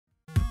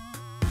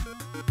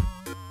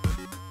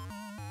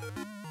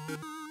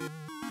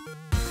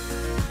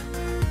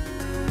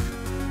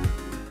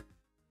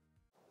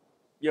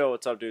Yo,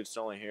 what's up, dude?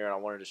 Sterling here, and I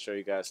wanted to show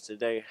you guys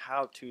today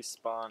how to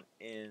spawn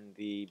in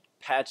the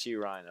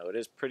PachyRhino. It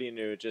is pretty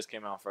new. It just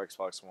came out for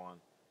Xbox One.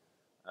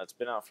 It's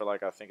been out for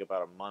like I think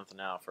about a month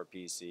now for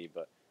PC.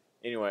 But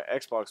anyway,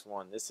 Xbox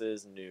One, this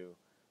is new.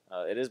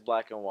 It is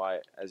black and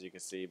white, as you can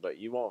see, but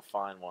you won't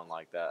find one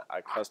like that.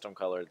 I custom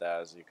colored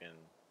that, as you can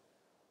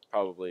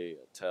probably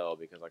tell,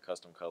 because I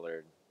custom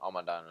colored all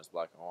my dinos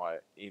black and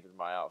white, even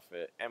my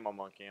outfit and my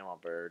monkey and my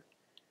bird.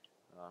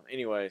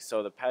 Anyway,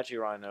 so the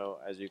PachyRhino,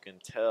 as you can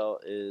tell,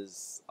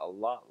 is a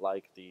lot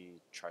like the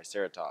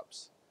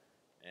Triceratops.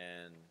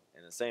 And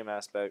in the same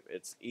aspect,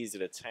 it's easy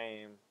to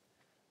tame,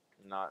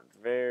 not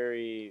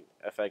very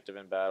effective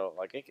in battle.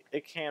 Like,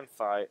 it can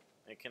fight,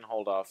 it can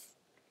hold off,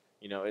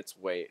 its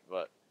weight,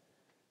 but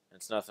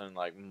it's nothing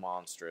like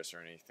monstrous or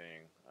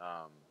anything.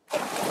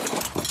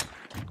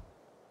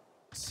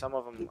 Some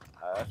of them,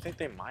 I think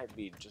they might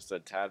be just a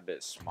tad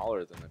bit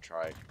smaller than the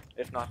trike,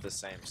 if not the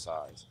same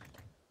size.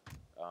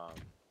 Um,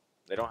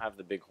 they don't have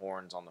the big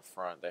horns on the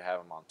front, they have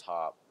them on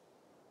top.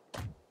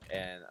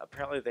 And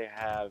apparently they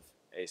have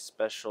a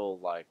special,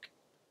 like,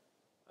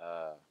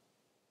 I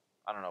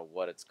don't know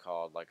what it's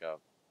called, like a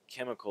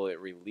chemical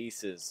it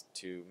releases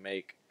to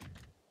make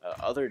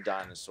other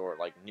dinosaur,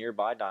 like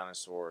nearby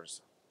dinosaurs,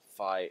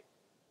 fight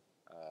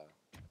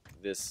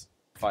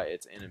fight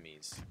its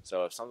enemies.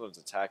 So if something's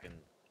attacking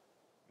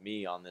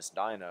me on this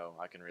dino,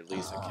 I can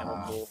release a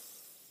chemical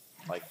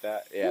like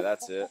that. Yeah,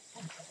 that's it,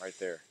 right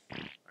there.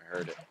 I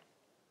heard it.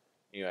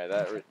 Anyway,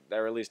 that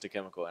released a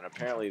chemical, and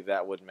apparently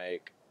that would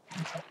make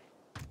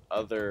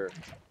other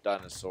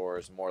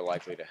dinosaurs more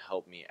likely to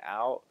help me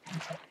out.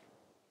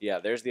 Yeah,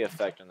 there's the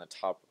effect in the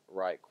top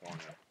right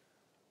corner.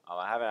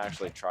 I haven't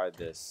actually tried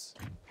this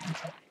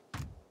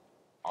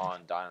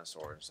on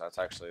dinosaurs. That's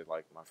actually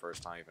like my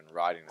first time even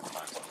riding this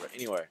dinosaur. But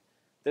anyway,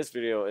 this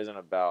video isn't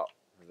about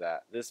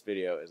that. This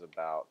video is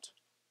about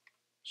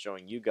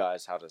showing you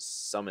guys how to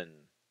summon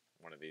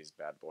one of these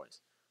bad boys.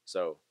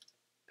 So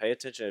pay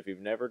attention. If you've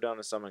never done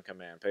a summon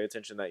command, pay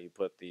attention that you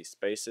put the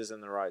spaces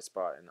in the right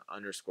spot and the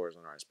underscores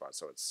in the right spot.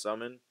 So it's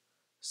summon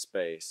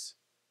space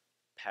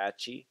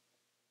PachyRhino,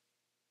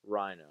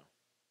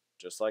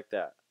 just like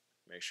that.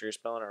 Make sure you're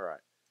spelling it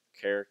right.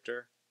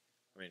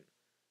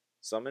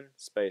 Summon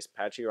space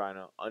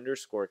PachyRhino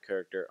underscore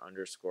character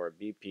underscore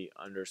BP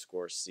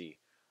underscore C.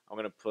 I'm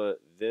going to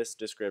put this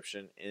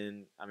description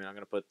in, I'm going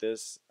to put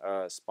this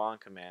spawn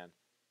command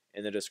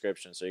in the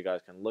description so you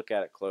guys can look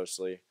at it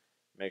closely.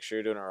 Make sure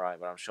you're doing it right,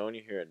 but I'm showing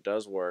you here it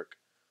does work.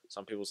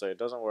 Some people say it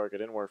doesn't work, it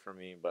didn't work for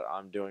me, but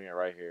I'm doing it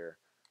right here.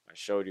 I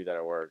showed you that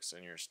it works,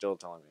 and you're still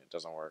telling me it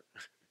doesn't work.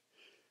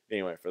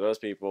 Anyway, for those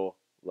people,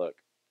 look,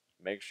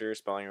 make sure you're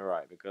spelling it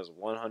right, because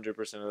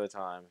 100% of the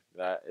time,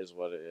 that is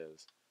what it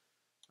is.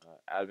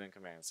 Admin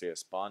command, see it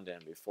spawned in.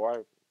 Before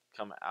I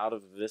come out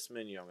of this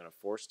menu, I'm going to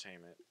force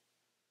tame it,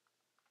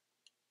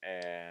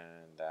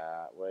 and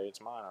that way it's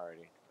mine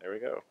already. There we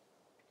go.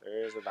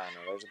 There's a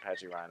dino. There's a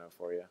PachyRhino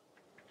for you.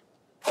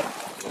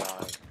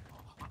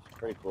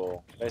 Pretty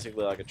cool.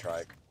 Basically like a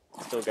trike.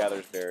 Still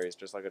gathers berries,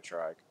 just like a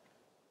trike.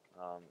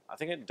 I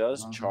think it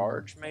does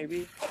charge,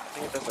 maybe? I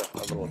think it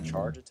does a little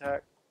charge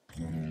attack.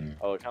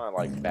 Oh, it kind of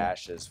like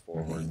bashes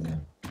forward.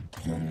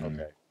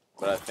 Okay.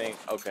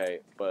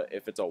 But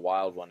if it's a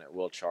wild one, it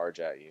will charge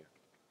at you.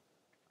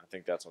 I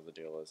think that's what the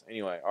deal is.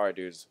 Anyway, alright,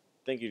 dudes.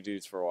 Thank you,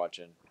 dudes, for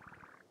watching.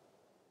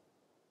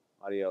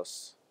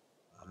 Adios,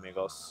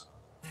 amigos.